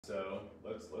so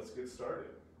let's get started.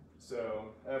 So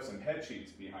I have some head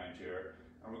sheets behind here,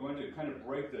 and we're going to kind of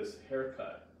break this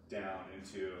haircut down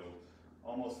into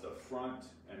almost the front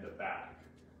and the back.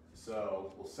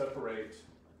 So we'll separate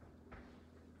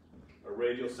a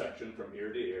radial section from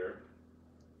ear to ear,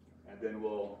 and then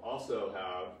we'll also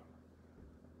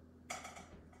have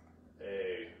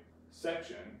a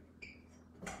section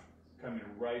coming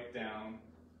right down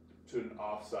to an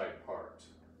off-side part.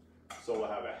 So we'll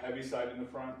have a heavy side in the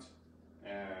front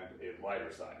and a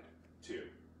lighter side too.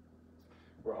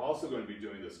 We're also going to be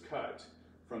doing this cut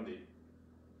from the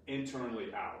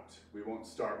internally out. We won't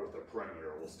start with the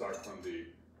perimeter, we'll start from the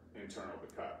internal of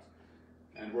the cut.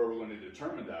 And where we're going to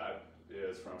determine that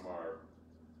is from our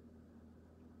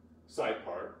side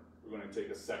part. We're going to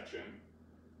take a section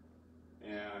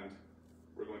and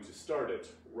we're going to start it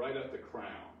right at the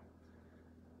crown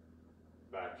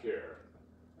back here.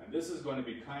 And this is going to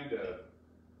be kind of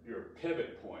your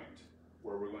pivot point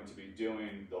where we're going to be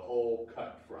doing the whole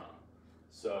cut from.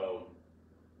 So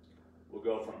we'll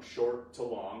go from short to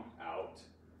long out,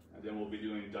 and then we'll be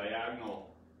doing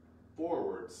diagonal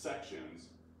forward sections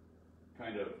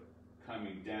kind of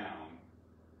coming down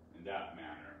in that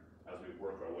manner as we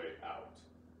work our way out.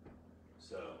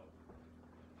 So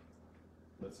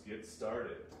let's get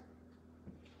started.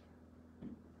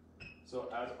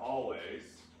 So as always,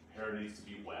 hair needs to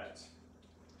be wet.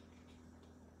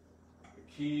 The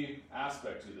key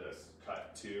aspect to this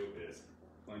cut too is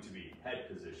going to be head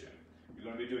position. You're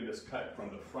going to be doing this cut from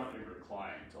the front of your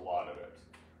client, a lot of it.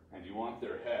 And you want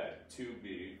their head to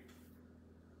be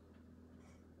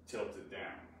tilted down.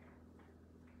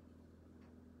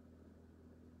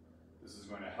 This is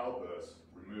going to help us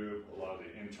remove a lot of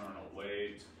the internal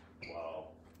weight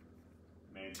while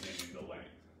maintaining the length.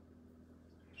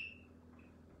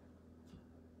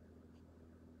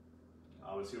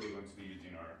 Obviously, we're going to be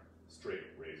using our straight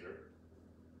razor.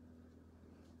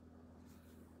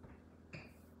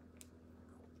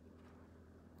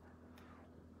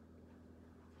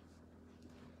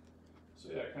 So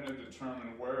yeah, kind of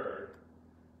determine where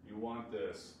you want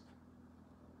the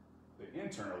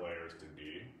internal layers to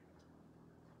be.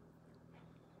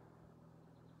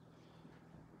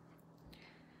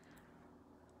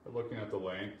 But looking at the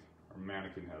length, our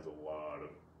mannequin has some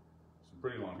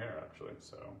pretty long hair actually,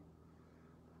 so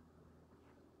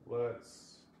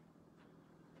let's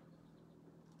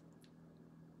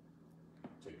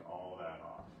take all that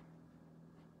off.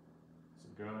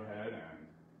 So go ahead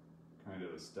and kind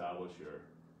of establish your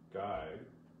guide.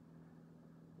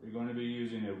 You're going to be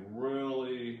using a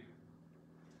really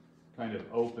kind of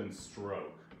open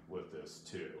stroke with this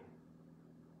too.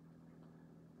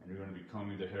 And you're going to be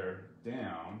combing the hair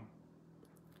down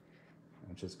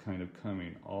and just kind of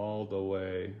coming all the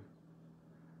way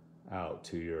out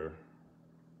to your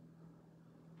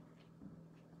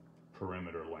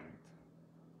perimeter length.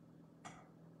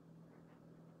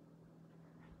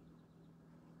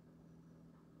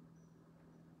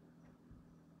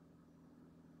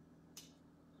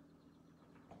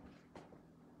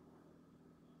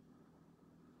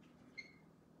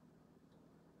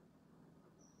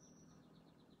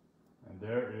 And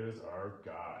there is our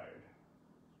guide.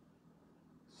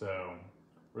 So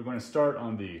we're going to start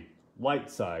on the light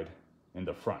side in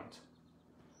the front.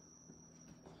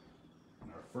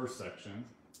 First section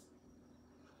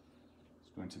is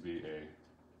going to be a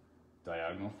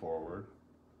diagonal forward,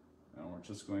 and we're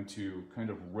just going to kind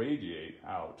of radiate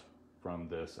out from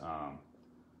this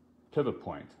pivot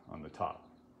point on the top.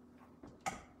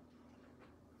 And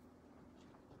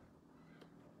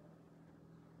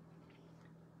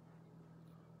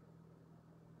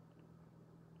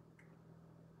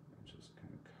just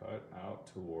kind of cut out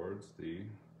towards the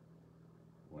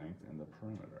length and the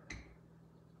perimeter.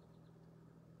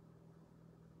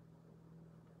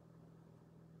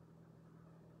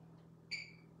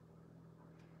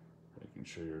 Making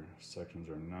sure your sections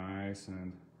are nice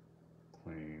and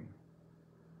clean.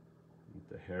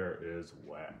 The hair is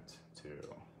wet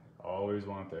too. Always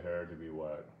want the hair to be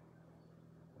wet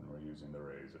when we're using the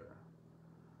razor.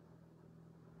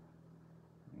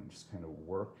 And just kind of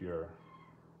work your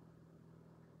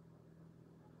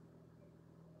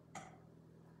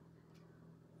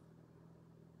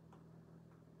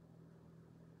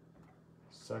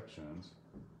sections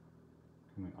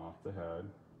coming off the head.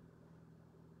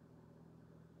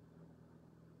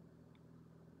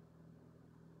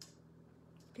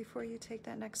 Before you take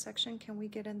that next section, can we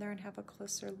get in there and have a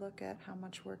closer look at how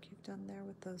much work you've done there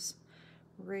with those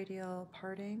radial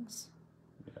partings?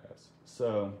 Yes.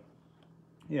 So,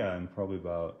 yeah, and probably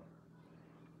about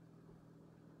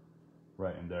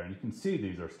right in there. And you can see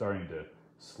these are starting to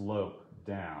slope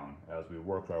down as we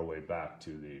work our way back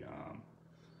to the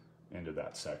end of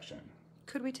that section.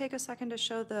 Could we take a second to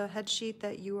show the head sheet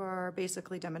that you are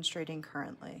basically demonstrating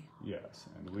currently? Yes,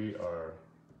 and we are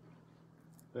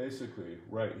basically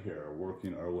right here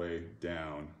working our way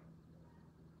down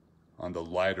on the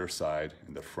lighter side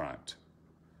in the front.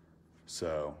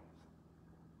 So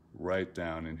right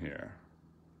down in here.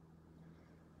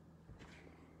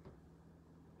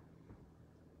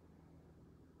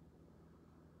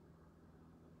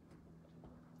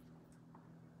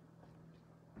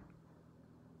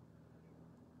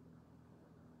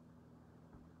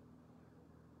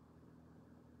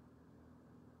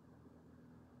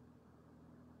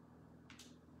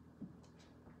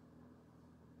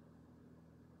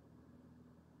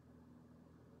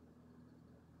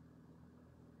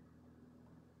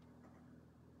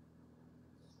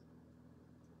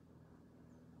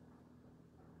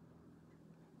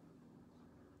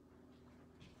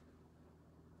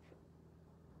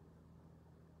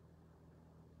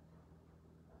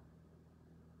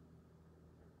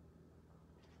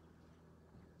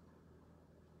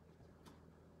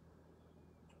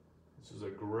 This is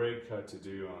a great cut to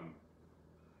do on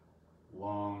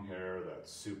long hair that's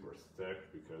super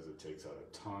thick because it takes out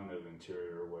a ton of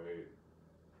interior weight,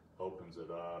 opens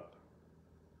it up.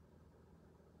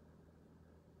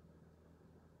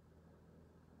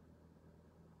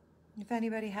 If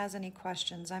anybody has any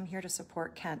questions, I'm here to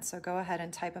support Kent, so go ahead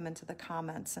and type them into the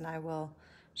comments and I will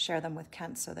share them with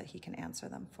Kent so that he can answer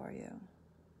them for you.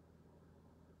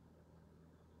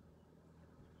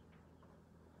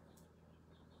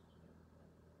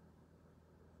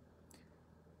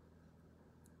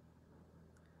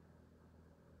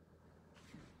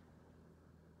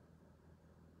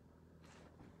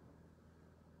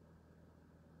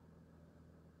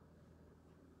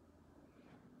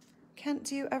 Kent,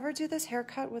 do you ever do this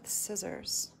haircut with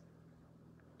scissors?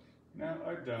 No,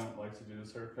 I don't like to do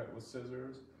this haircut with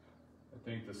scissors. I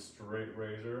think the straight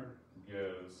razor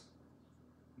gives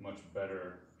much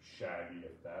better shaggy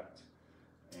effect,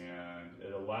 and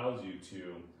it allows you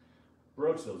to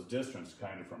broach those distances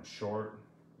kind of from short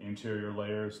interior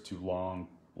layers to long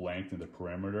length in the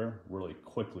perimeter really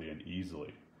quickly and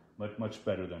easily, much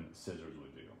better than scissors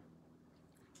would do.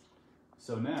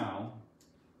 So now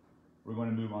we're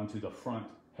going to move on to the front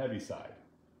heavy side.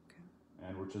 Okay.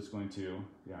 And we're just going to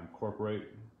incorporate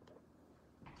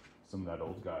some of that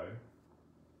old guide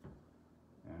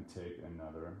and take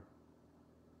another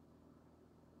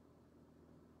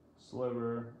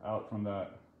sliver out from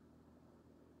that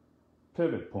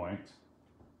pivot point.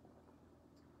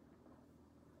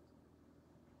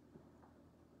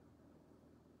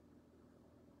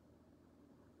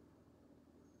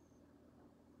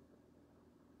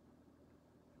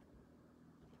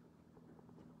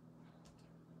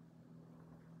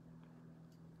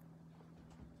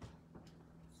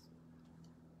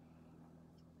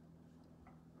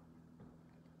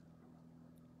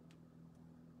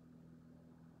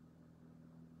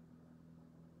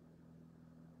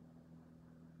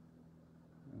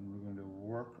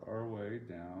 Work our way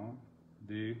down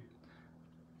the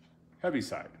heavy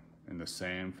side in the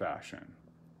same fashion.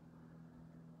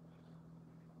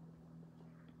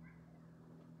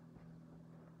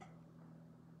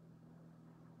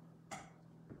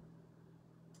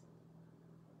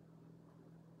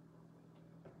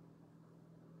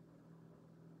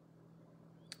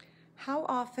 How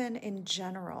often in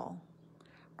general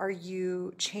are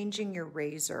you changing your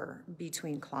razor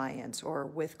between clients or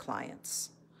with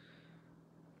clients?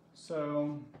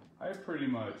 So I pretty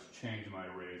much change my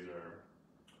razor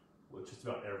with just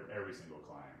about every single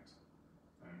client.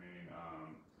 I mean,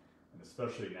 and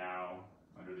especially now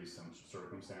under these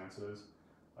circumstances,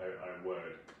 I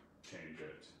would change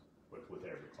it with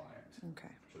every client.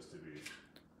 Okay. Just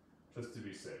to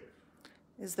be safe.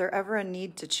 Is there ever a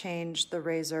need to change the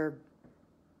razor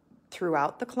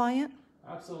throughout the client?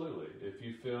 Absolutely. If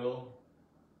you feel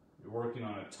you're working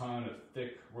on a ton of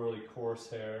thick, really coarse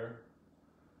hair,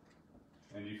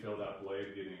 and you feel that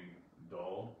blade getting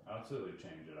dull, absolutely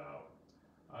change it out.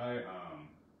 I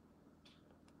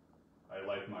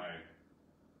like my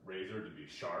razor to be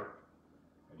sharp.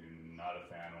 I'm not a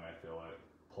fan when I feel it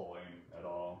pulling at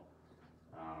all.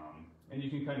 And you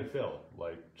can kind of feel,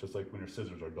 just like when your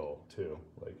scissors are dull too.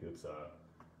 Like it's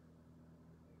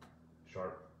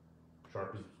sharp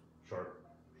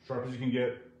as you can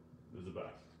get is the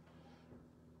best.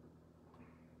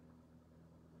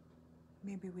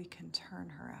 Maybe we can turn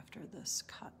her after this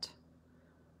cut.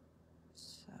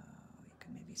 So you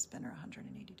can maybe spin her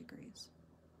 180 degrees.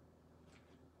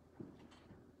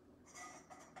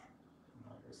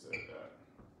 Like I said,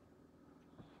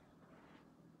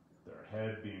 their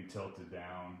head being tilted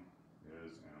down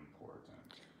is important.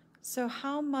 So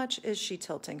how much is she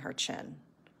tilting her chin?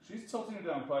 She's tilting it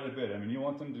down quite a bit. I mean, you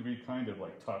want them to be kind of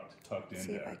like tucked in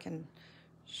See there. if I can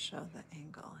show the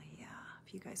angle. Yeah,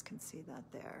 if you guys can see that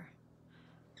there.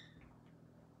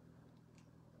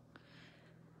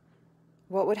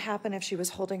 What would happen if she was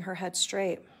holding her head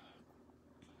straight?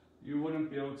 You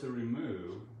wouldn't be able to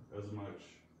remove as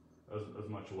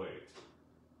much weight,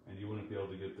 and you wouldn't be able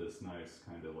to get this nice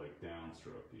kind of like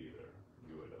downstroke either.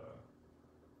 You would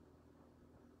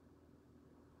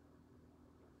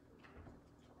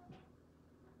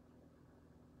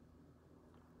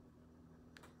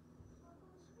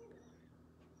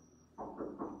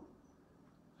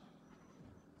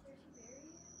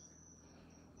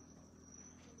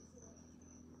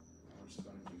we're just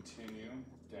going to continue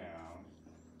down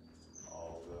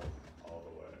all the way.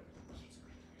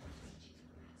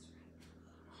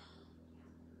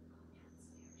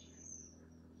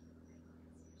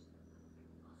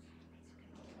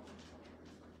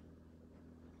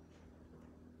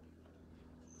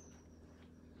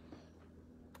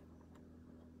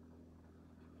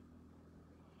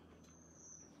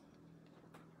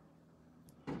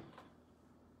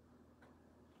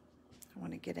 I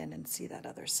want to get in and see that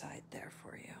other side there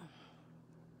for you.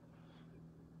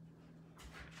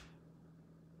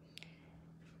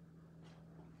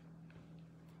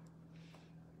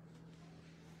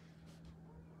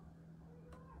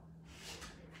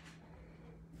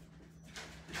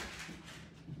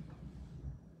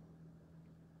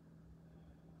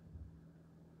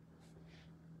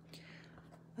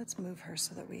 Let's move her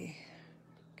so that we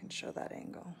can show that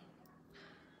angle.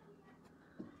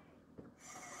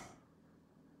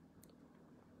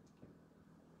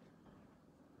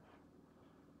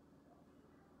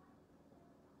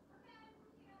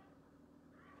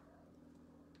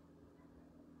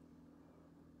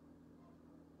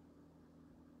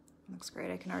 Looks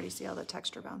great. I can already see all the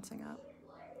texture bouncing up.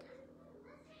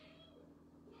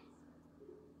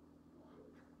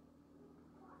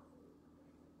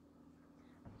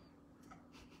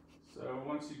 So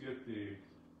once you get the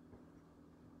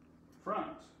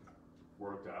front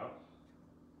worked out,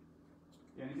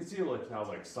 and you can see like how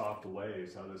like soft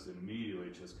waves, how this immediately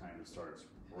just kind of starts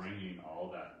bringing all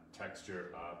that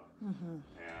texture up,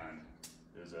 and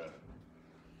there's a.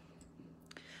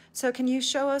 So can you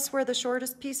show us where the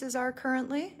shortest pieces are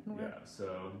currently? Yeah,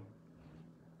 so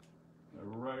they're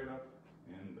right up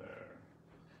in there,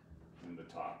 in the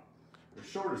top. The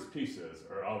shortest pieces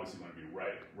are obviously going to be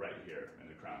right here in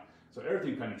the crown. So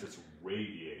everything kind of just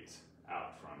radiates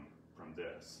out from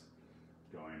this,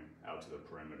 going out to the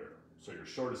perimeter. So your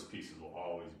shortest pieces will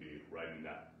always be right in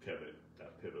that pivot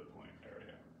point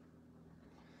area.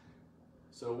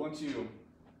 So once you,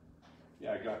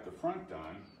 got the front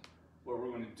done, what we're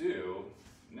going to do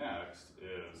next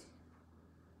is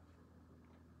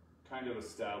kind of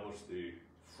establish the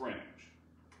fringe.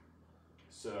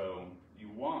 So you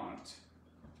want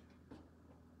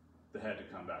the head to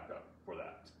come back up for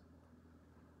that.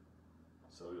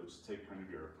 So you'll just take kind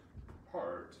of your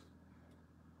part.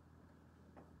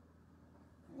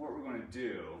 And what we're going to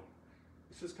do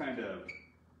is just kind of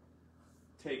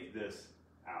take this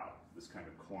out, this kind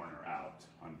of corner out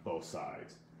on both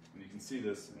sides. And you can see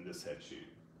this in this head sheet,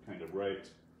 kind of right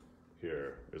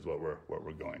here is what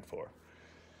we're going for.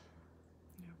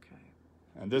 Okay.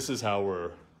 And this is how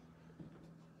we're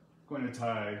going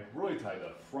to really tie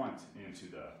the front into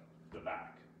the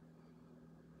back.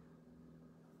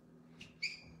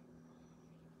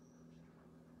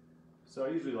 So I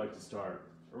usually like to start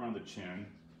around the chin.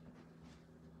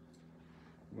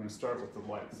 I'm going to start with the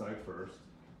right side first.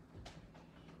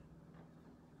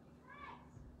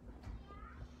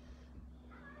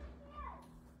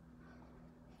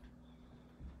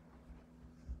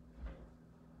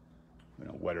 I'm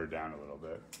going to wet her down a little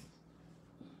bit.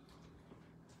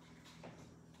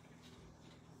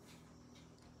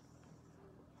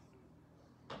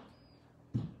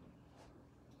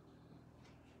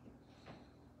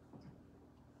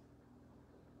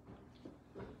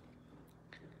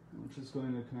 I'm just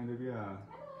going to kind of,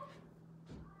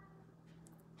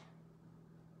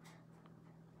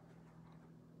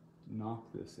 knock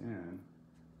this in.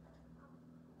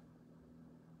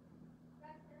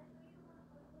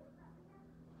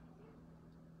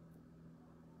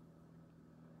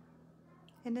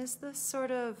 And is this sort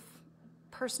of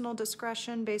personal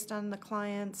discretion based on the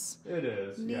client's It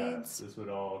is, needs? yes. This would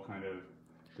all kind of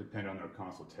depend on their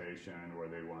consultation, where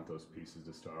they want those pieces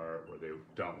to start, where they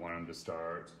don't want them to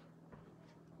start.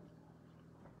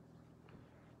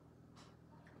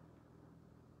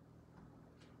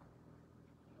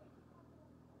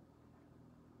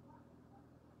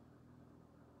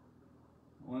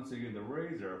 once again, the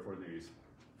razor for these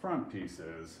front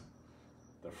pieces,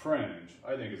 the fringe,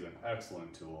 I think is an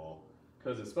excellent tool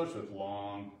because especially with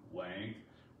long length,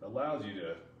 it allows you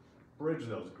to bridge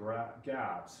those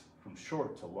gaps from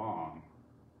short to long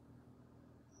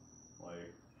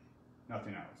like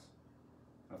nothing else.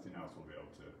 Nothing else will be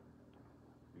able to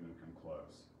even come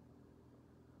close.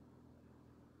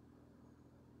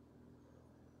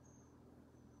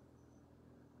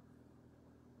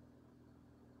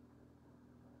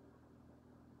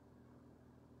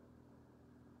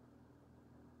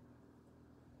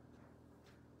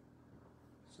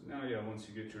 So now, yeah, once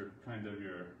you get your kind of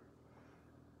your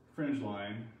fringe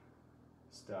line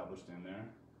established in there,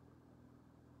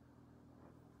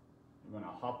 we're going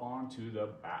to hop on to the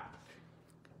back.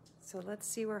 So let's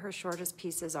see where her shortest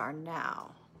pieces are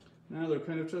now. Now they're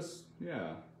kind of just,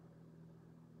 yeah.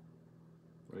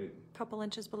 Right. Couple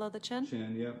inches below the chin?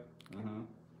 Chin, yep. Uh-huh.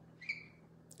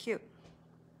 Cute.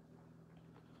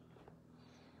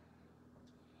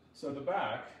 So the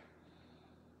back,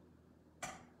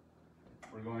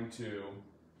 we're going to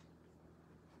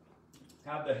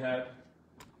have the head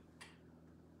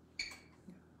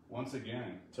once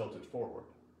again tilted forward.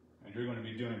 And you're going to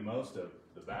be doing most of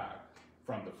the back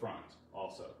from the front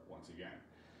also, once again.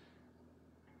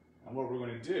 And what we're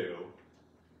going to do,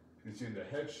 you can see in the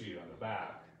head sheet on the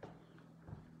back,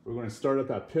 we're going to start at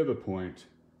that pivot point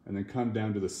and then come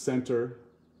down to the center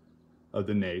of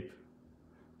the nape.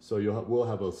 So we'll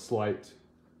have a slight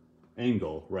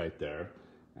angle right there.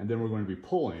 And then we're going to be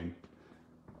pulling,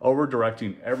 over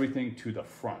directing everything to the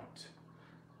front.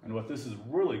 And what this is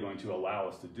really going to allow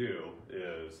us to do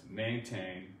is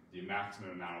maintain the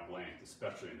maximum amount of length,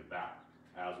 especially in the back,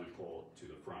 as we pull to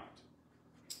the front.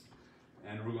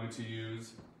 And we're going to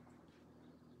use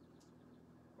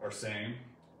our same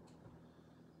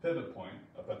pivot point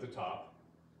up at the top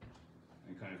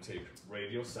and kind of take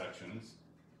radial sections.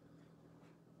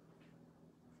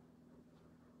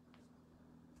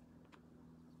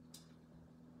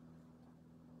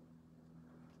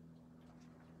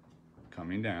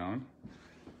 Coming down.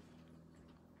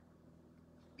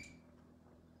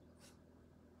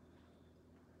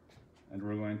 And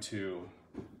we're going to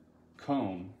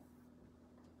comb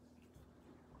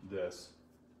this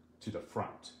to the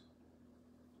front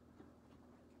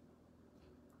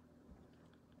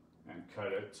and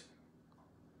cut it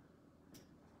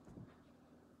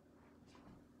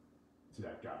to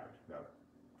that guide, that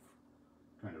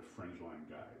kind of fringe line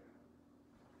guide.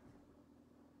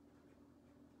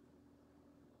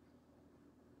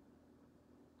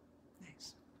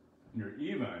 Nice. And you're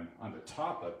even on the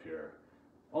top up here,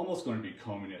 almost going to be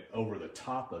combing it over the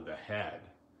top of the head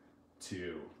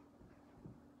to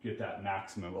get that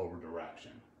maximum over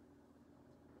direction.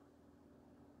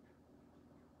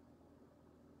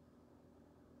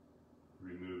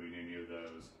 Removing any of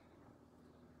those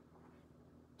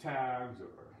tags or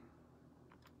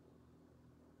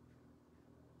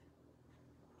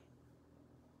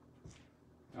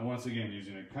and once again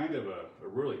using a kind of a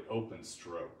really open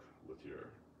stroke with your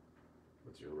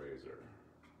razor.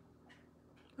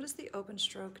 What does the open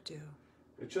stroke do?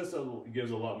 It just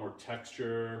gives a lot more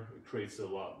texture. It creates a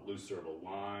lot looser of a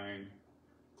line.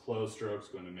 Closed stroke's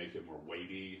going to make it more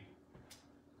weighty.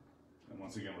 And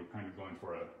once again, we're kind of going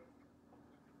for a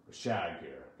shag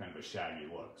here, kind of a shaggy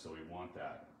look. So we want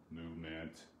that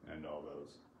movement and all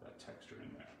that texture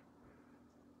in there.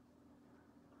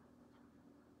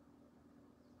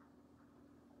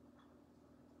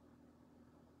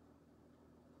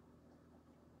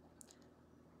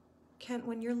 Kent,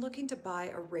 when you're looking to buy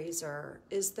a razor,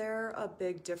 is there a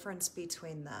big difference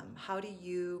between them? How do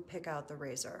you pick out the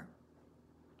razor?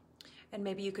 And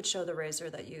maybe you could show the razor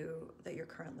that you're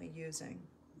currently using.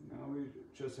 No, we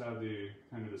just have the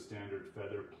kind of the standard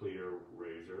feather pleater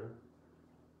razor.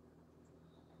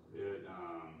 It,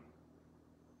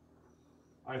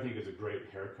 I think it's a great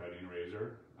hair cutting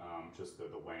razor. Just the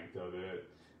length of it,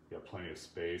 you have plenty of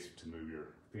space to move your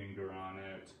finger on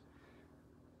it.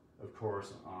 Of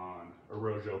course, on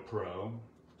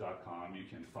arojopro.com, you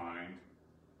can find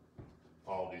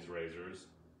all these razors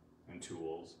and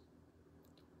tools.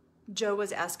 Joe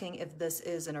was asking if this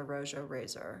is an Arojo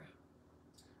razor.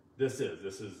 This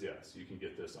is yes. You can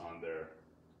get this on their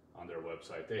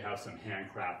website. They have some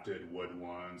handcrafted wood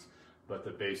ones, but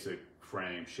the basic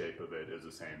frame shape of it is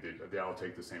the same. They all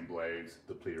take the same blades,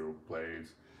 the pleater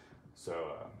blades.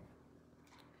 So,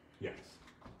 yes.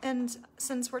 And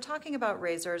since we're talking about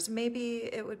razors, maybe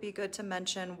it would be good to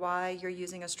mention why you're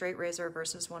using a straight razor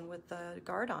versus one with the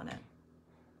guard on it.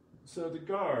 So the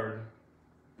guard,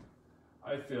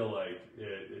 I feel like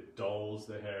it dulls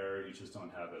the hair. You just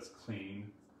don't have as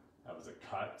clean as a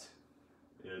cut.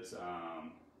 It's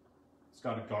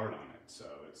got a guard on it, so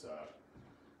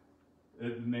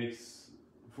it makes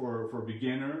for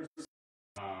beginners.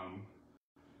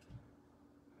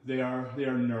 They are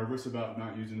nervous about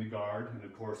not using the guard, and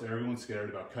of course everyone's scared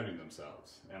about cutting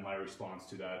themselves. And my response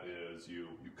to that is you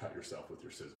cut yourself with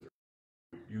your scissors.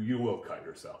 You will cut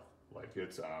yourself. Like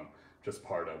it's just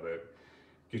part of it.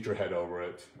 Get your head over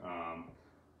it.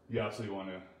 You absolutely want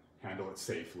to handle it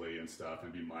safely and stuff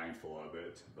and be mindful of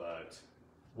it. But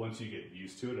once you get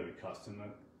used to it and accustomed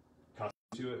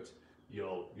to it,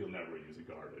 you'll never use a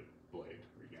guarded blade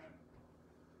again.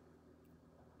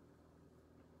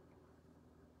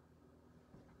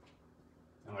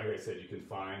 And like I said, you can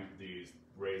find these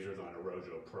razors on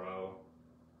Arojo Pro.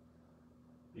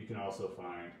 You can also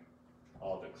find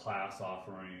all the class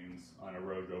offerings on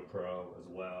Arojo Pro as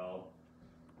well.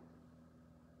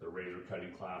 The razor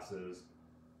cutting classes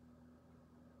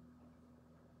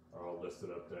are all listed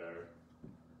up there.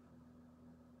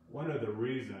 One of the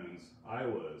reasons I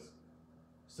was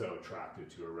so attracted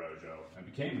to Arojo and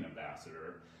became an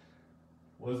ambassador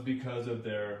was because of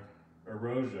their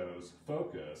Arojo's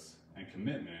focus and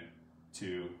commitment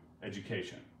to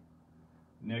education.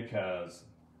 Nick has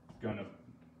gone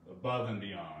above and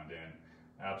beyond, and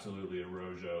absolutely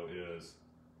Arojo is,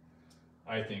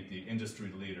 I think, the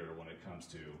industry leader when it comes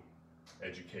to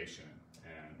education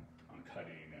and on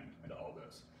cutting and all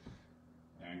this.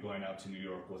 And going out to New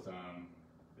York with them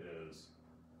is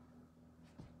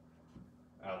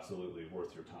absolutely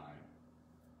worth your time.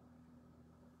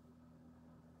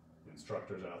 The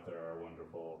instructors out there are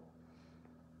wonderful.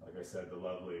 Like I said, the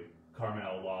lovely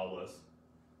Carmel Lawless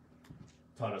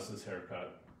taught us this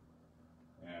haircut,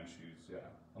 and she's,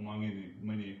 among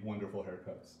many wonderful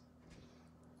haircuts.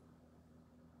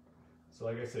 So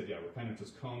like I said, we're kind of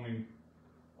just combing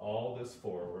all this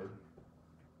forward,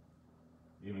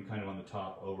 even kind of on the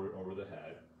top over the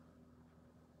head.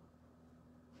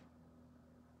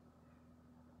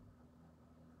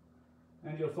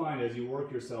 And you'll find as you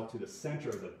work yourself to the center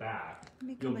of the back,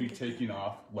 you'll be taking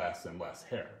off less and less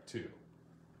hair too.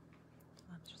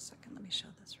 Hold on just a second, let me show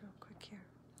this real quick here.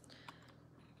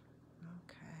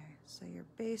 Okay, so you're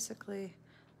basically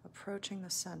approaching the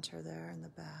center there in the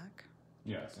back.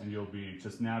 Yes, and you'll be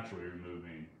just naturally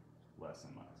removing less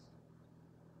and less.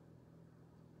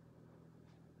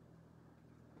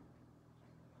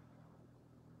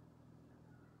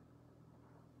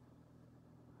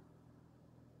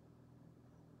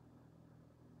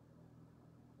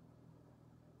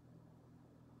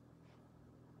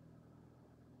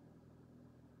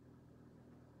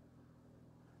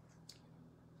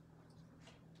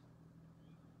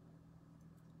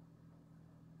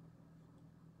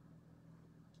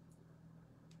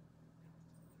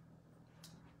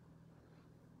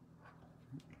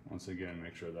 Once again,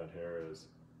 make sure that hair is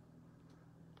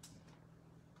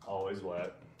always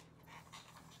wet.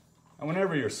 And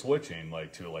whenever you're switching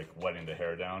to wetting the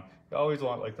hair down, you always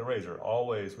want, like the razor,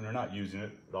 always, when you're not using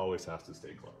it, it always has to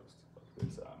stay closed.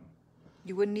 It's,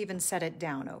 you wouldn't even set it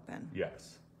down open.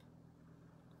 Yes.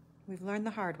 We've learned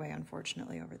the hard way,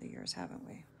 unfortunately, over the years, haven't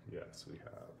we? Yes, we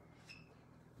have.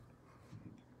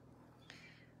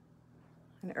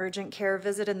 An urgent care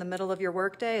visit in the middle of your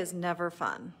workday is never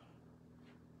fun.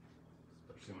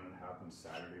 Especially when it happens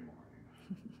Saturday morning.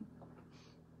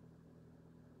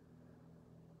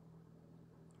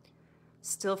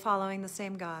 Still following the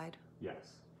same guide? Yes.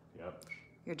 Yep.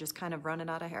 You're just kind of running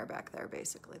out of hair back there,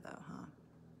 basically, though, huh?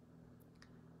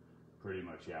 Pretty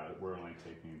much, yeah. We're only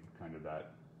taking kind of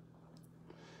that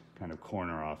kind of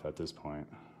corner off at this point.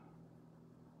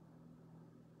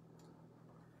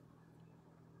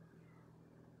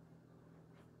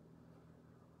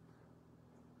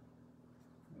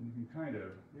 And you can kind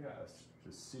of,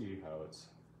 just see how it's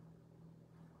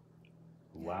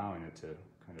allowing it to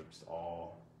kind of just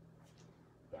all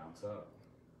bounce up.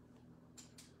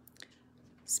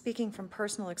 Speaking from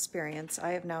personal experience,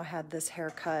 I have now had this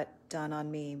haircut done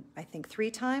on me, I think 3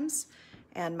 times,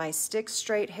 and my stick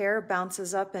straight hair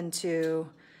bounces up into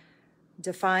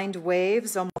defined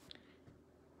waves,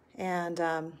 and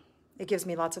it gives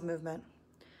me lots of movement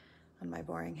on my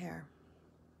boring hair.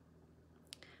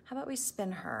 How about we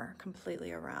spin her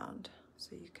completely around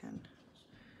so you can...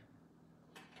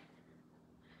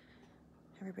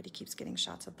 Everybody keeps getting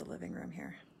shots of the living room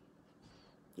here.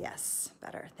 Yes,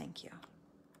 better, thank you.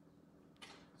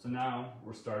 So now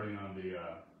we're starting on the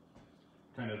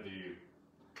kind of the,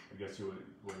 I guess what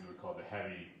you would call the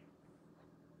heavy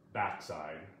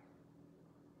backside.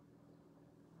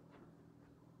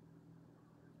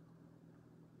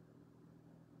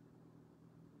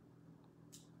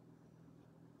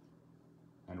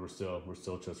 and we're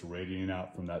still just radiating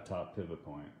out from that top pivot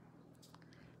point.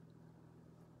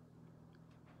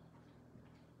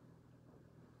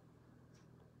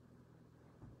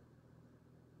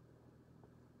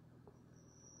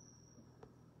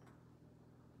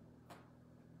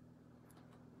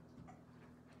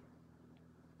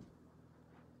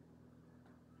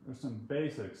 There's some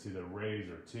basics to the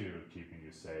razor too, keeping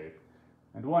you safe.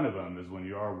 And one of them is when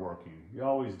you are working, you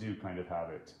always do kind of have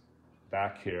it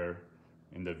back here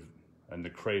in the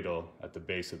cradle at the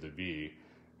base of the V,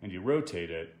 and you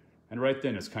rotate it, and right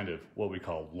then it's kind of what we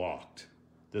call locked.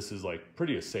 This is like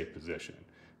pretty a safe position.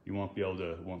 You won't be able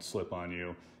to, it won't slip on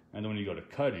you. And then when you go to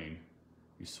cutting,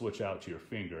 you switch out to your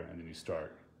finger, and then you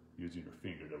start using your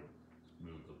finger to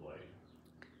move the blade.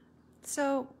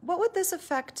 So what would this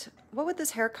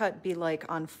haircut be like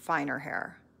on finer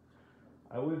hair?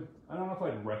 I don't know if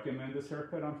I'd recommend this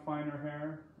haircut on finer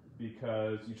hair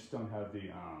because you just don't have the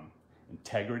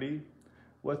integrity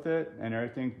with it, and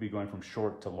everything be going from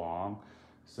short to long,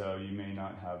 so you may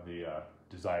not have the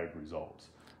desired results.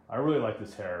 I really like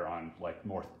this hair on like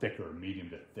more thicker, medium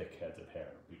to thick heads of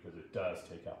hair because it does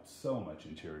take out so much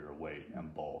interior weight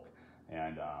and bulk,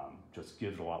 and just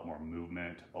gives it a lot more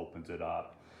movement, opens it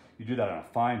up. You do that on a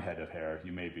fine head of hair,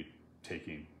 you may be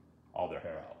taking all their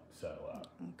hair out. So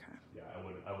okay. Yeah,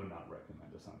 I would not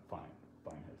recommend this on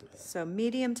fine heads of hair. So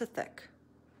medium to thick.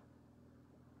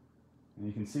 And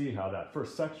you can see how that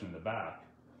first section in the back,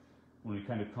 when we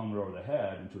kind of come over the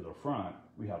head into the front,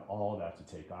 we have all that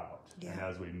to take out. Yeah. And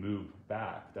as we move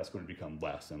back, that's going to become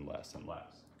less and less and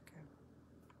less. Okay.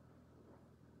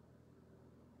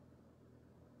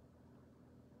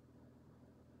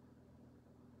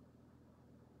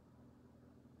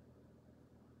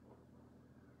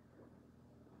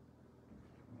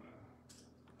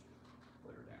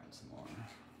 Put her down some more.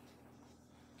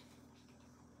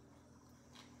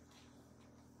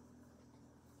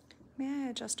 May I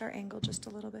adjust our angle just a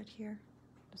little bit here?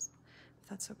 Just, if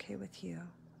that's okay with you.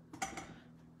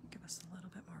 Give us a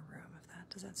little bit more room if that,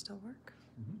 does that still work?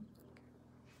 Mm-hmm.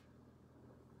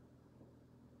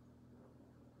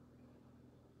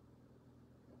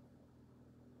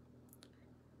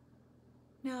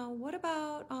 Now, what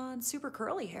about on super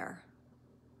curly hair?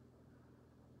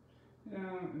 Yeah,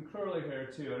 and curly hair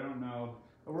too, I don't know.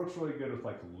 It works really good with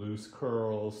like loose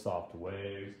curls, soft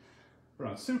waves. But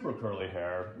on super curly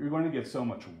hair, you're going to get so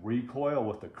much recoil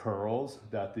with the curls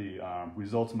that the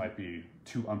results might be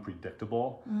too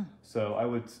unpredictable. So I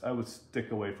would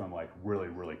stick away from like really,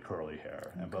 really curly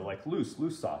hair. Okay. But like loose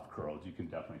soft curls, you can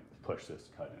definitely push this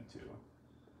cut into.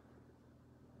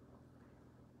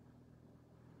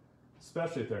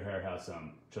 Especially if their hair has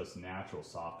some just natural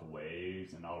soft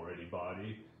waves and already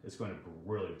body, it's going to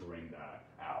really bring that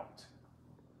out.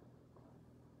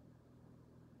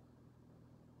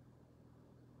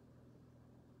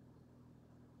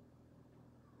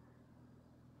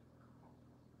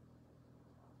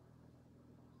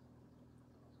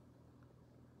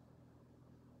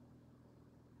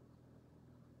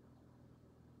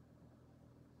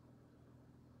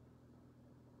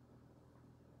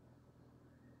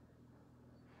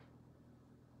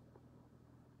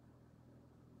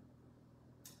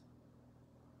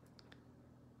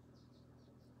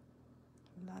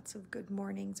 Lots of good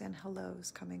mornings and hellos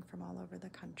coming from all over the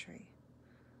country,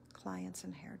 clients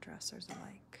and hairdressers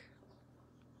alike,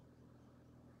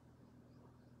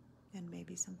 and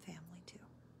maybe some family too.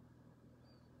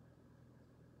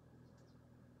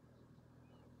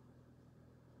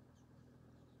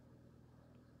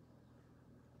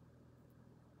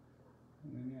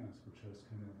 And then yes, we'll just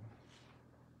kind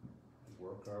of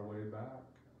work our way back.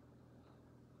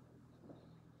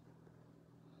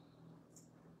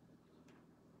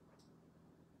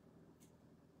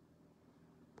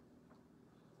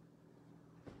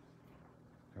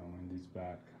 Going these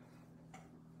back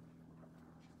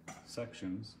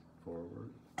sections forward.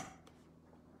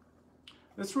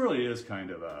 This really is kind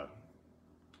of a,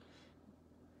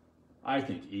 I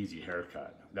think, easy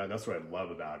haircut. That's what I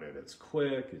love about it. It's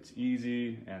quick, it's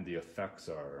easy, and the effects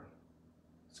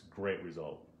it's a great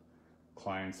result.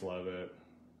 Clients love it.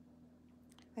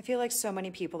 I feel like so many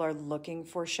people are looking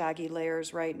for shaggy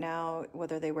layers right now,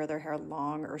 whether they wear their hair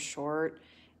long or short.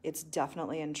 It's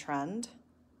definitely in trend.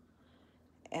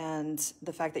 And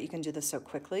the fact that you can do this so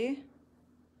quickly,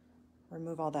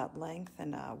 remove all that length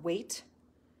and weight,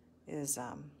 is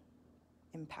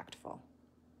impactful.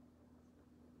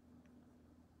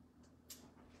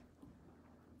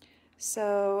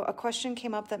 So a question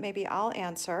came up that maybe I'll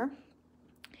answer,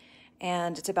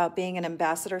 and it's about being an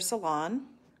ambassador salon.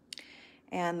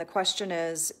 And the question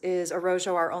is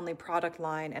Arrojo our only product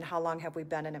line, and how long have we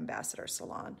been an ambassador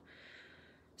salon?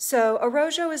 So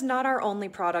Orojo is not our only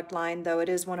product line, though it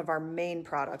is one of our main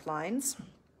product lines.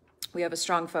 We have a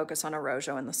strong focus on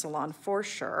Orojo in the salon for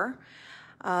sure.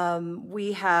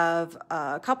 We have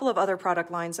a couple of other product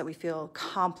lines that we feel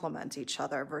complement each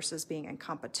other versus being in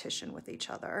competition with each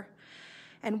other.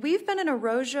 And we've been an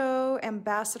Orojo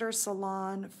ambassador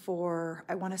salon for,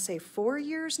 I want to say 4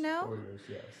 years now. 4 years,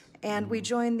 yes. And we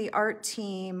joined the art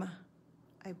team,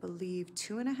 I believe,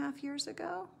 2.5 years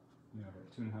ago. Yeah,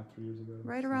 about 2.5, 3 years ago.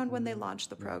 Right around when they launched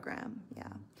the program, yeah.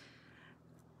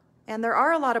 And there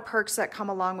are a lot of perks that come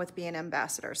along with being an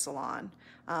ambassador salon.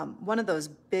 One of those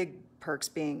big perks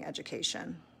being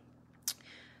education.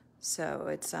 So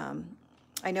it's,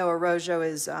 I know Orojo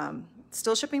is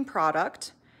still shipping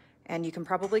product, and you can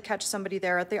probably catch somebody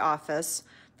there at the office.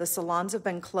 The salons have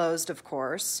been closed, of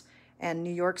course, and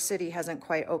New York City hasn't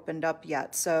quite opened up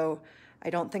yet. So I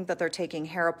don't think that they're taking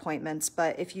hair appointments,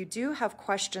 but if you do have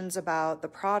questions about the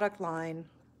product line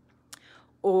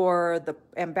or the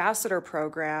ambassador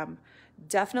program,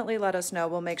 definitely let us know.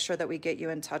 We'll make sure that we get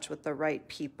you in touch with the right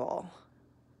people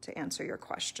to answer your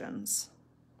questions.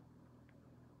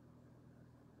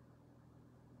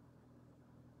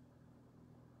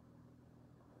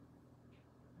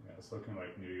 Yeah, it's looking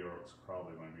like New York's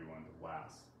probably going to be one of the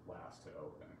last to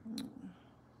open.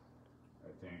 I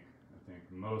think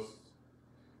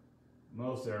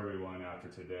most everyone after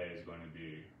today is going to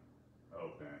be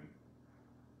open.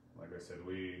 Like I said,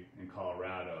 we in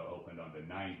Colorado opened on the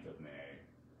 9th of May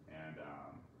and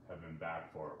have been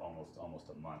back for almost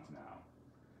a month now.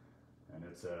 And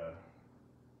it's a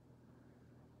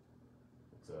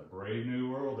brave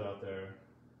new world out there.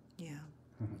 Yeah.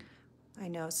 I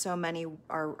know so many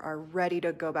are ready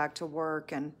to go back to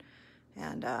work and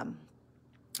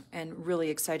really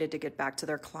excited to get back to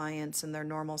their clients and their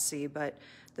normalcy, but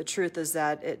the truth is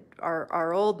that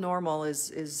our old normal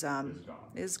is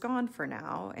gone for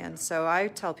now. And so I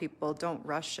tell people, don't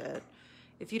rush it.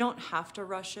 If you don't have to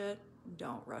rush it,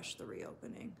 don't rush the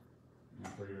reopening.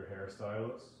 And for your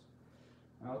hairstylists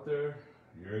out there,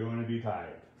 you're going to be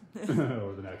tired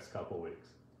over the next couple weeks.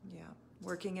 Yeah,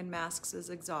 working in masks is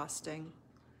exhausting.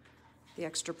 The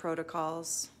extra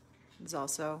protocols is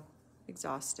also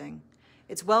exhausting.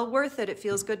 It's well worth it. It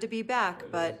feels good to be back,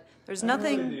 but there's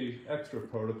nothing. Really the extra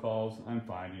protocols I'm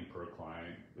finding per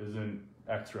client is an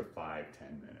extra 5-10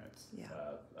 minutes. Yeah.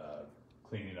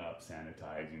 Cleaning up,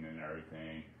 sanitizing, and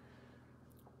everything.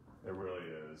 It really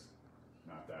is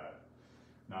not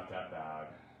that bad.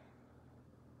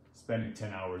 Spending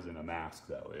 10 hours in a mask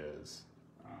though is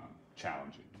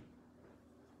challenging.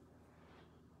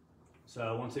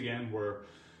 So once again, we're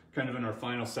kind of in our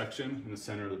final section in the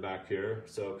center of the back here.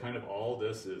 So kind of all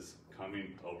this is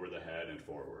coming over the head and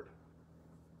forward.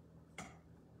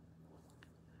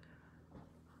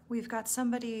 We've got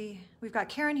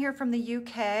Karen here from the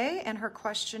UK, and her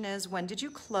question is, when did you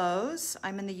close?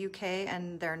 I'm in the UK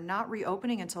and they're not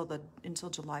reopening until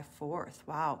July 4th.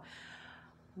 Wow.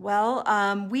 Well,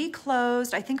 we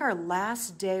closed, I think our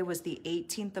last day was the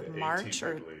 18th of March,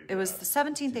 or it was the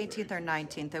 17th, 18th, or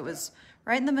 19th. It was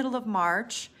right in the middle of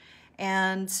March.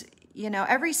 And, you know,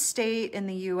 every state in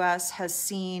the US has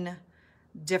seen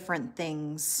different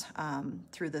things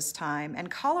through this time.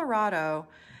 And Colorado,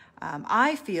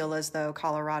 I feel as though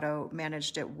Colorado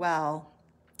managed it well.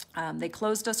 They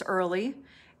closed us early,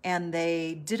 and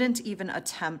they didn't even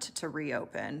attempt to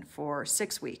reopen for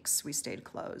 6 weeks. We stayed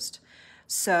closed.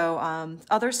 So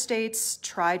other states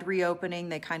tried reopening.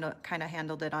 They kind of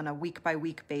handled it on a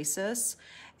week-by-week basis.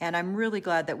 And I'm really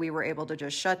glad that we were able to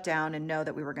just shut down and know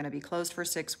that we were going to be closed for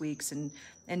 6 weeks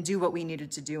and do what we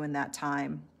needed to do in that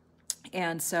time.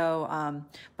 And so,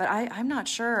 but I'm not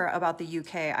sure about the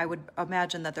UK. I would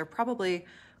imagine that they're probably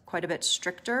quite a bit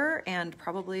stricter and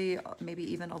probably maybe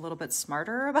even a little bit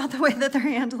smarter about the way that they're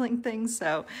handling things.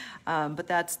 So, but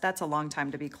that's a long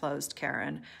time to be closed,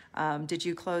 Karen. Did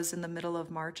you close in the middle of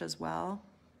March as well?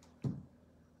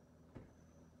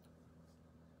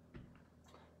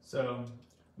 So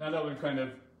now that we've kind of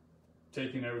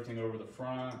taken everything over the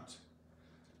front,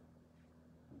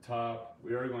 top,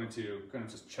 we are going to kind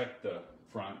of just check the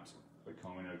front by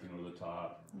combing everything over the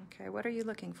top. Okay, what are you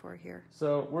looking for here?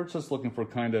 So we're just looking for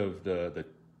kind of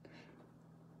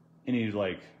any,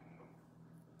 like,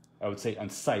 I would say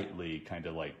unsightly kind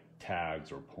of like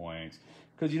tags or points,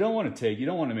 because you don't want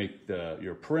to make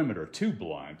your perimeter too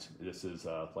blunt. This is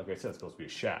like I said, it's supposed to be a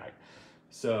shag.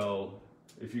 So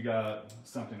if you got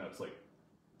something that's like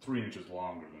 3 inches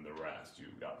longer than the rest, you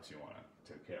obviously want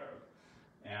to take care of.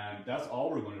 And that's all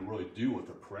we're going to really do with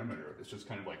the perimeter. It's just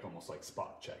kind of like almost like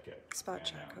spot check it. Spot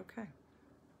check, okay.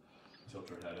 Tilt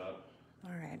your head up.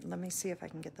 All right, let me see if I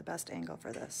can get the best angle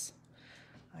for this.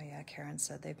 Oh yeah, Karen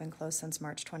said they've been closed since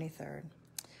March 23rd.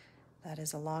 That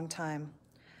is a long time.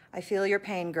 I feel your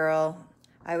pain, girl.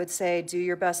 I would say do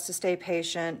your best to stay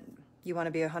patient. You want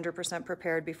to be 100%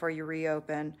 prepared before you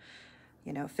reopen.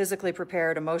 You know, physically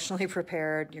prepared, emotionally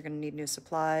prepared. You're going to need new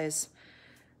supplies.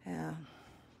 Yeah,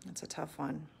 that's a tough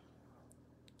one.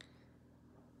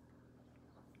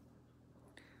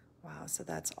 Wow, so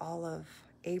that's all of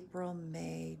April,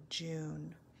 May,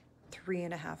 June.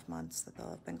 3.5 months that they'll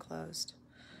have been closed.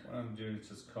 What I'm doing is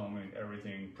just combing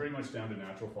everything pretty much down to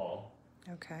natural fall.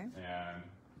 Okay. And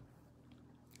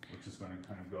we're just going to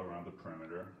kind of go around the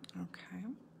perimeter. Okay.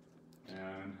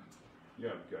 And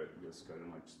yeah, just got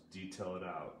to like detail it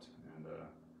out. And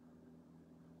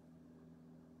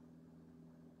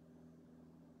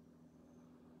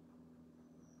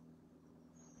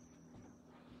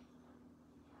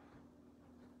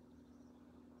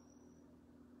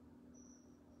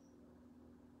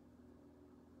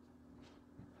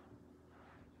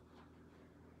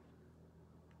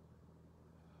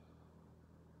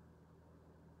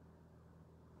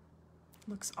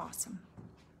Looks awesome.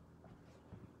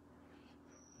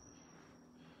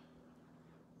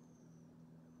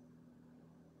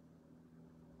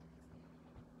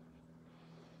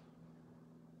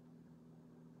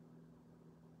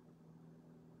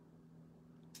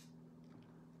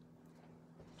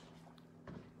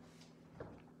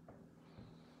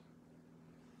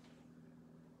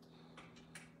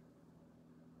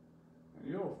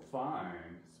 you'll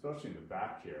find, especially in the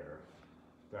back here,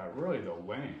 that really the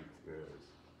length is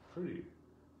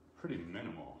pretty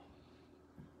minimal.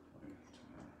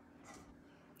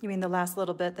 You mean the last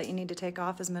little bit that you need to take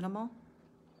off is minimal?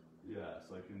 Yes,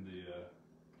 like in the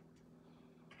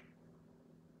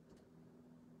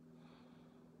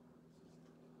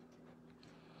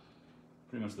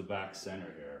pretty much the back center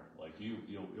here. Like you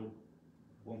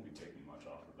won't be taking much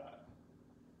off of that.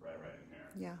 Right in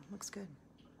here. Yeah, looks good.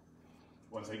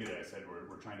 Once I get it, I said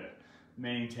we're trying to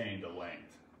maintain the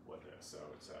length with this, so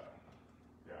it's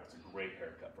yeah, it's a great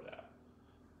haircut for that.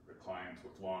 For clients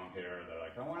with long hair, they're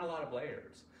like, I want a lot of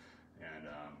layers, and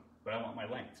but I want my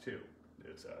length too.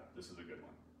 It's this is a good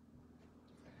one.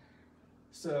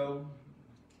 So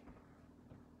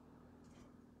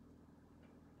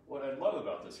what I love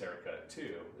about this haircut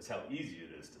too is how easy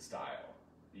it is to style.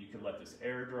 You can let this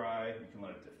air dry, you can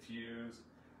let it diffuse.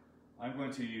 I'm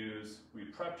going to use, we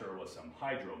prepped her with some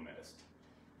hydro mist,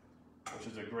 which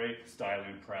is a great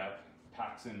styling prep.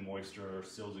 Packs in moisture,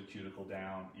 seals the cuticle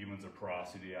down, evens the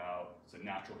porosity out. It's a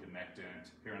natural humectant.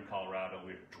 Here in Colorado,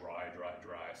 we have dry.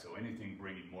 So anything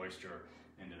bringing moisture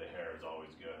into the hair is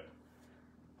always good.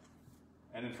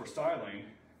 And then for styling,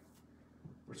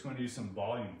 we're just going to use some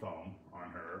volume foam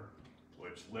on her,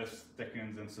 which lifts,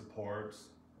 thickens, and supports.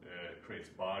 It creates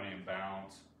body and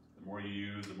bounce. The more you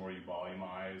use, the more you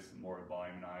volumize, the more it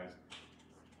volumizes.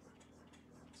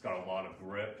 It's got a lot of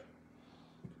grip.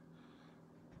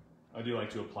 I do like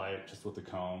to apply it just with the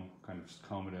comb, kind of just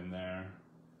comb it in there.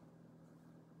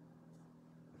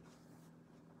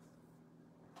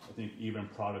 I think even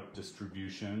product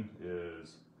distribution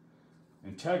is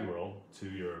integral to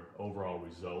your overall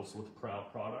results with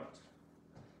product.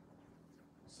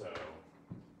 So,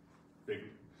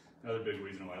 another big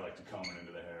reason why I like to comb it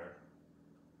into the hair.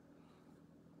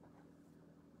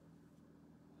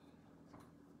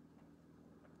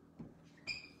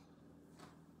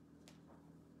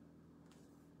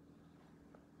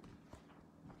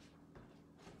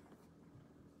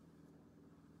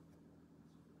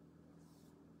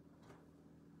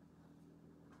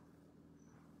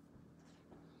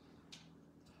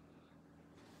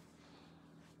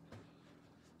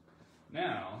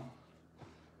 Now,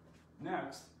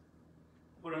 next,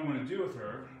 what I'm going to do with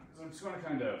her is I'm just going to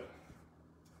kind of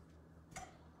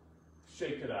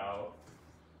shake it out.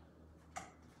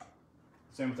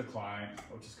 Same with the client.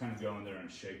 I'll just kind of go in there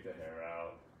and shake the hair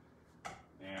out.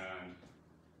 And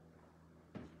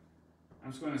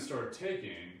I'm just going to start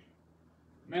taking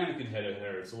mannequin headed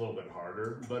hair. It's a little bit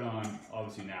harder, but on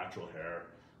obviously natural hair,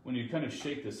 when you kind of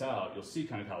shake this out, you'll see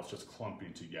kind of how it's just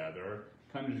clumping together,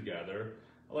 coming together.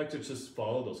 I like to just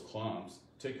follow those clumps,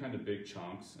 take kind of big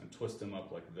chunks and twist them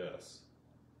up like this.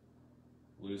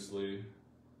 Loosely,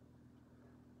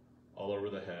 all over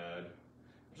the head.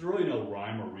 There's really no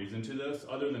rhyme or reason to this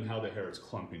other than how the hair is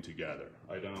clumping together.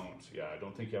 I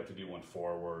don't think you have to do one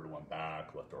forward, one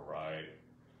back, left or right.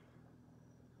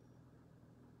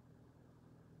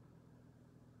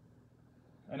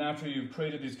 And after you've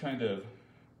created these kind of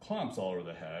clumps all over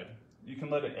the head, you can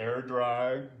let it air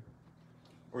dry,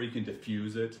 or you can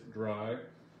diffuse it dry.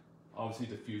 Obviously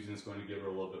diffusing is going to give her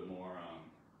a little bit more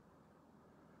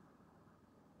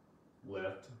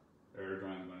lift. Air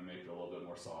drying is going to make it a little bit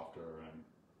more softer and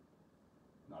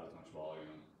not as much volume.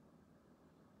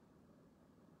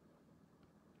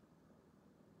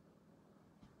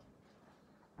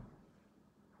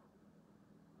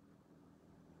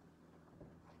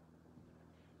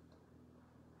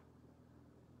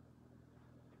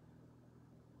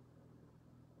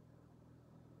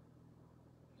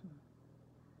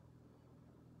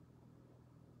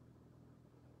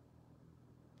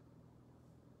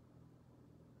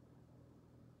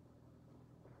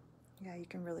 Yeah, you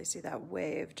can really see that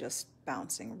wave just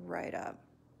bouncing right up.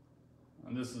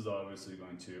 And this is obviously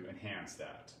going to enhance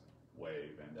that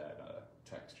wave and that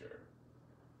texture.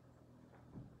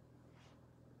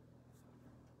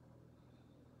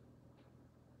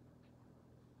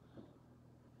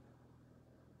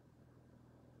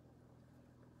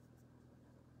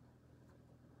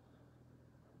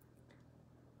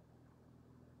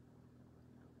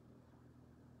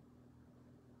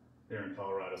 Here in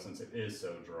Colorado, since it is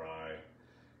so dry,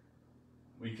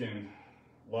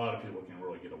 a lot of people can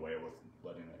really get away with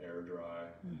letting the air dry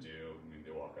and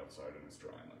they walk outside and it's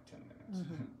dry in like 10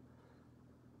 minutes. Mm-hmm.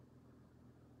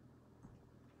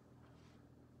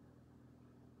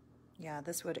 Yeah,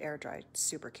 this would air dry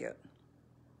super cute.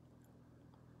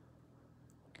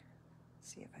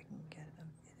 Let's see if I can get a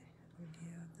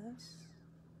view of this.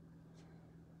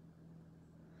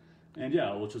 And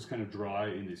yeah, we'll just kind of dry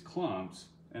in these clumps.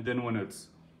 And then when it's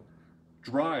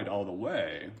dried all the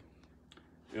way,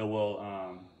 it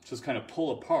will just kind of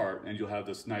pull apart and you'll have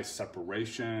this nice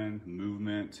separation,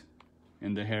 movement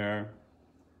in the hair.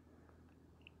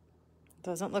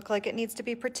 Doesn't look like it needs to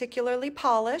be particularly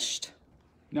polished.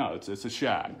 No, it's a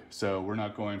shag. So we're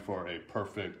not going for a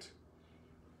perfect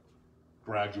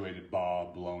graduated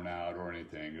bob blown out or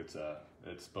anything. It's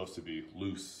supposed to be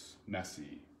loose,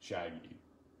 messy, shaggy.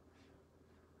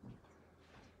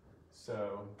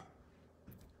 So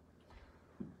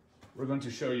we're going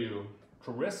to show you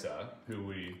Carissa, who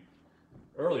we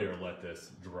earlier let this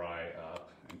dry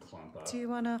up and clump up. Do you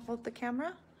want to hold the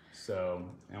camera? So,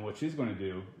 and what she's going to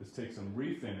do is take some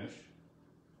refinish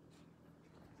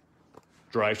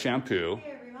dry shampoo.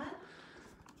 Hey everyone.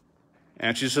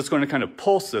 And she's just going to kind of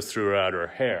pulse this throughout her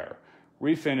hair.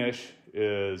 Refinish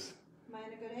is, Am I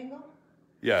in a good angle?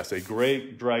 yes, a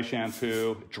great dry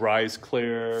shampoo, dries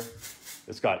clear.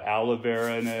 It's got aloe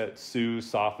vera in it, soothes,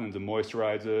 softens, and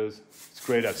moisturizes. It's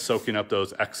great at soaking up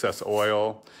those excess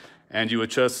oil. And you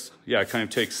would just, kind of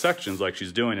take sections like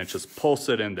she's doing and just pulse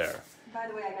it in there. By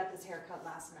the way, I got this haircut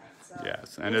last night. So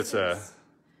Yes, and this it's is,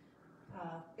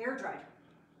 air dried.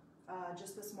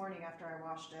 Just this morning after I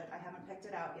washed it. I haven't picked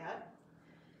it out yet.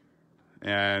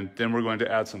 And then we're going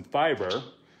to add some fiber,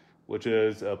 which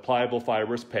is a pliable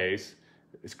fibrous paste.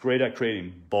 It's great at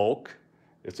creating bulk.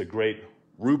 It's a great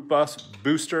root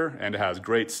booster, and it has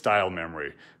great style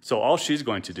memory. So all she's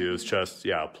going to do is just,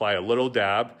 apply a little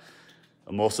dab,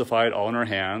 emulsify it all in her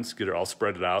hands, get it all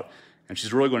spread it out, and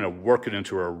she's really going to work it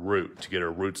into her root to get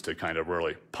her roots to kind of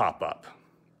really pop up.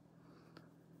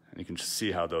 And you can just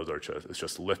see how those are it's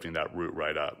just lifting that root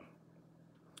right up.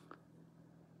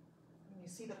 You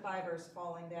see the fibers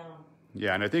falling down.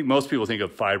 Yeah, and I think most people think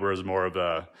of fiber as more of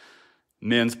a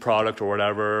men's product or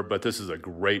whatever, but this is a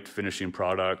great finishing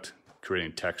product,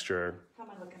 creating texture. How am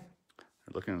I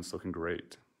looking? It's looking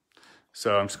great.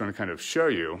 So I'm just going to kind of show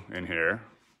you in here,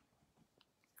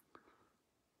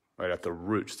 right at the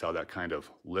root, just how that kind of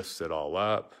lifts it all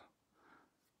up.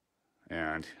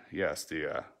 And yes,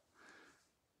 the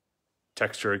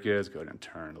texture it gives. Go ahead and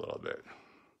turn a little bit.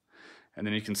 And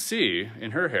then you can see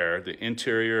in her hair, the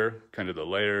interior, kind of the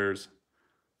layers.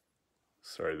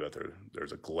 Sorry about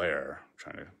there's a glare. I'm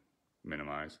trying to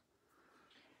minimize.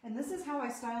 And this is how I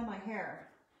style my hair.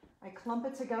 I clump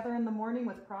it together in the morning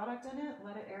with product in it,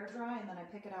 let it air dry, and then I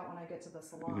pick it out when I get to the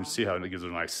salon. You can see how it gives it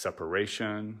a nice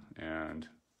separation, and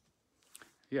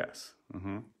yes.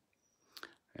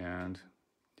 And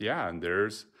yeah, and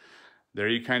there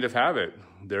you kind of have it.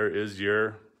 There is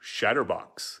your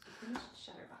Shatterbox.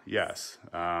 Yes,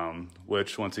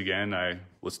 which once again, I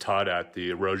was taught at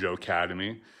the Rojo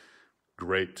Academy.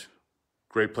 Great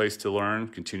place to learn,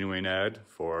 continuing ed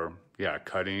for,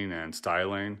 cutting and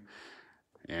styling.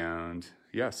 And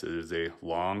yes, it is a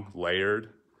long, layered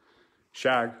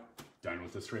shag done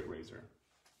with a straight razor.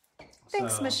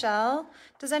 Thanks, Michelle.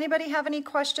 Does anybody have any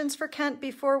questions for Kent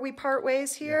before we part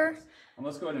ways here? Yes. And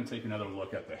let's go ahead and take another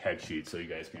look at the head sheet so you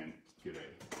guys can get a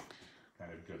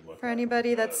kind of good look. For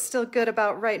anybody that's still good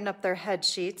about writing up their head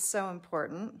sheets, so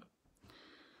important.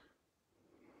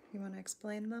 You want to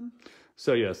explain them?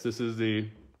 So yes, this is the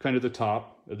kind of the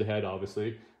top of the head,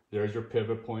 obviously. There's your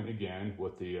pivot point again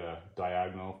with the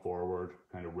diagonal forward,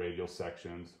 kind of radial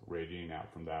sections, radiating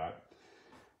out from that.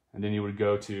 And then you would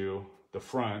go to the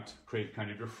front, create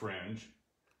kind of your fringe,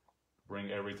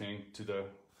 bring everything to the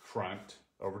front,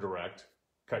 over direct,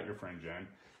 cut your fringe in.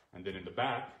 And then in the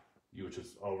back, you would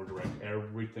just over direct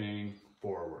everything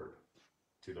forward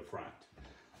to the front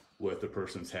with the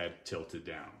person's head tilted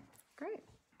down. Great.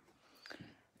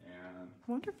 And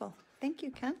wonderful. Thank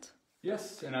you, Kent.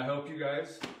 yes, and I hope you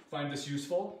guys find this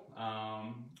useful.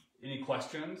 Any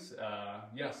questions?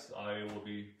 Yes, I will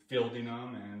be fielding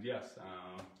them, and yes,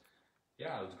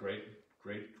 yeah, it was great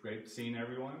seeing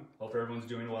everyone. Hope everyone's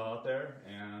doing well out there,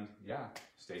 and yeah,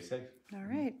 stay safe. All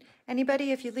right.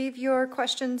 Anybody, if you leave your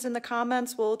questions in the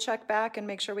comments, we'll check back and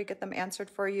make sure we get them answered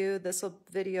for you. This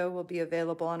video will be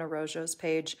available on Arojo's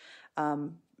page,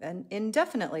 and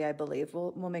indefinitely, I believe.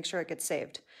 We'll make sure it gets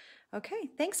saved. Okay,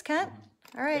 thanks, Kent.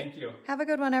 All right. Thank you. Have a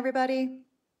good one, everybody.